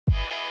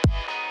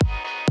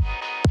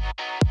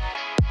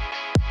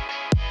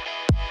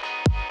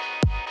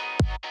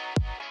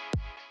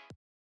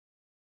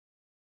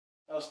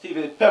Well,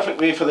 Stevie,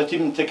 perfect way for the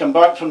team to come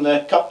back from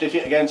the cup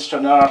defeat against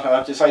Stranraer,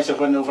 a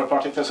decisive win over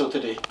Partick Thistle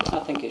today. I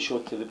think it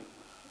showed to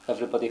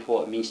everybody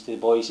what it means to the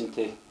boys and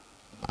to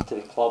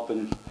the club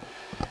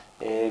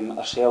and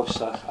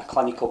ourselves. A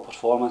clinical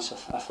performance.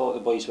 I thought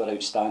the boys were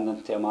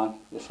outstanding to a man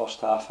the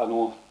first half. I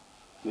know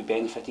we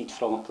benefited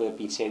from a player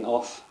being sent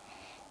off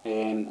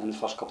in the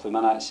first couple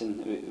of minutes,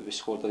 and we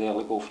scored an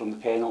early goal from the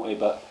penalty,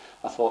 but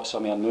I thought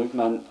some of our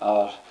movement,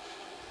 our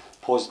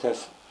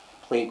positive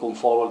play going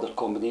forward, their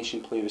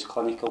combination play was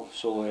clinical,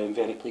 so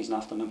very pleasing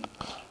afternoon.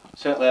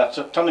 Certainly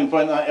a turning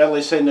point, that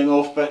early sending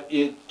off, but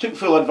you took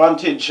full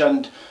advantage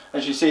and,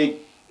 as you say,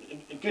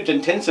 good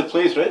intensive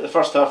play throughout the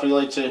first half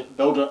really to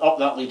build up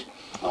that lead.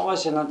 No,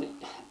 listen,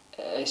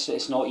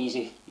 it's not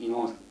easy, you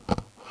know,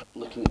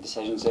 looking at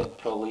decisions that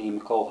probably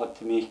McCall had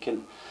to make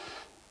in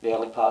the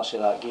early parts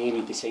of that game.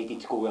 He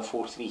decided to go with a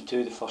 4-3-2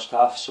 the first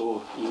half,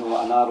 so you know,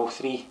 a narrow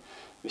 3,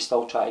 we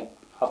still try to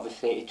have the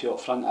 32 up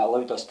front. It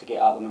allowed us to get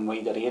at them in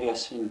wider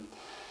areas, and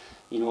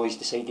you know, he's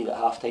decided at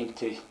half time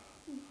to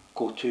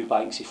go 2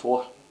 banks of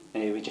 4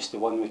 with just the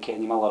one with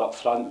Kenny Miller up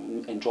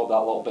front and drop that a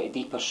little bit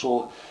deeper.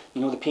 So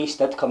you know, the pace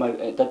did come out,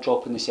 it did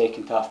drop in the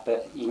second half,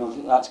 but you know,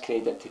 that's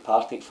credit to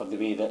Partick for the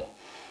way that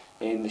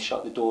they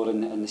shut the door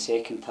in the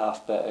second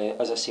half. But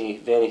as I say,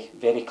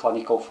 very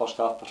clinical first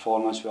half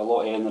performance with a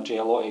lot of energy,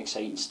 a lot of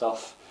exciting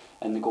stuff,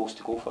 and the goals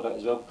to go for it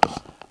as well.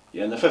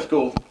 Yeah, and the 5th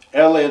goal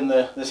early in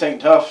the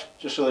second half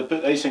just really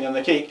put the icing on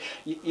the cake.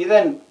 You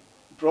then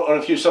brought on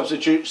a few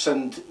substitutes,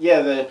 and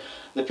yeah,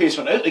 the pace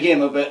went out the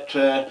game a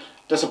bit.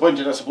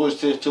 Disappointed, I suppose,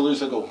 to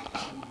lose the goal.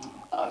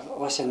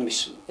 Listen,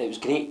 it was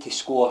great to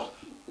score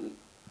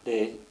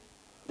the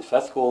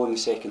 5th goal in the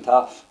second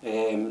half.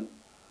 It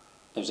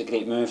was a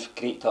great move,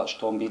 great touch,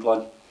 Tom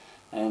Beadland,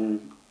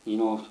 and you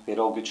know, where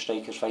all good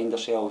strikers find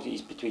themselves,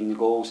 he's between the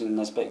goals, and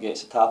Nisbet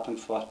gets a tapping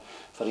for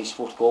his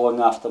 4th goal in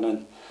the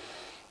afternoon.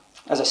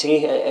 As I say,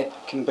 it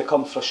can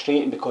become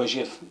frustrating because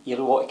you're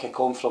a lot to kick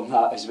on from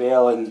that as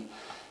well, and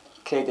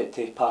credit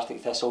to Partick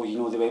Thistle, you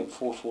know, they went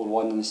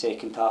 4-4-1 in the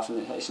second half,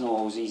 and it's not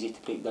always easy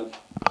to break down.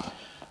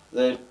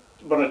 The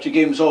 1 or 2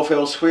 games off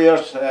elsewhere,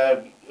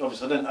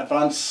 obviously didn't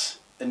advance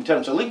in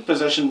terms of league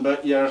position,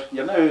 but you're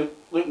now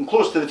looking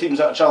close to the teams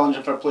that are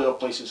challenging for playoff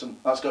places, and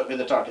that's got to be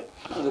the target.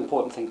 The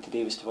important thing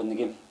today was to win the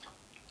game,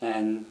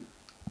 and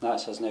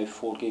that's us now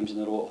 4 games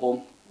in a row at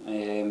home.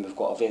 We've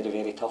got a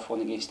very tough one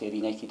against Ayr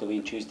United away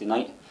on Tuesday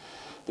night.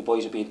 The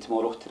boys will be in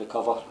tomorrow to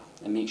recover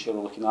and make sure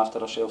we're looking after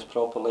ourselves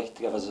properly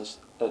to give us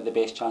the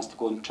best chance to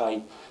go and try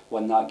and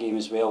win that game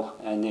as well.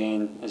 And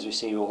then, as we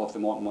say, we'll have the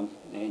Morton one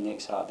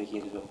next Saturday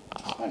here as well.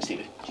 Thanks,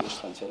 Stevie. Cheers,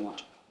 thanks very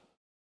much.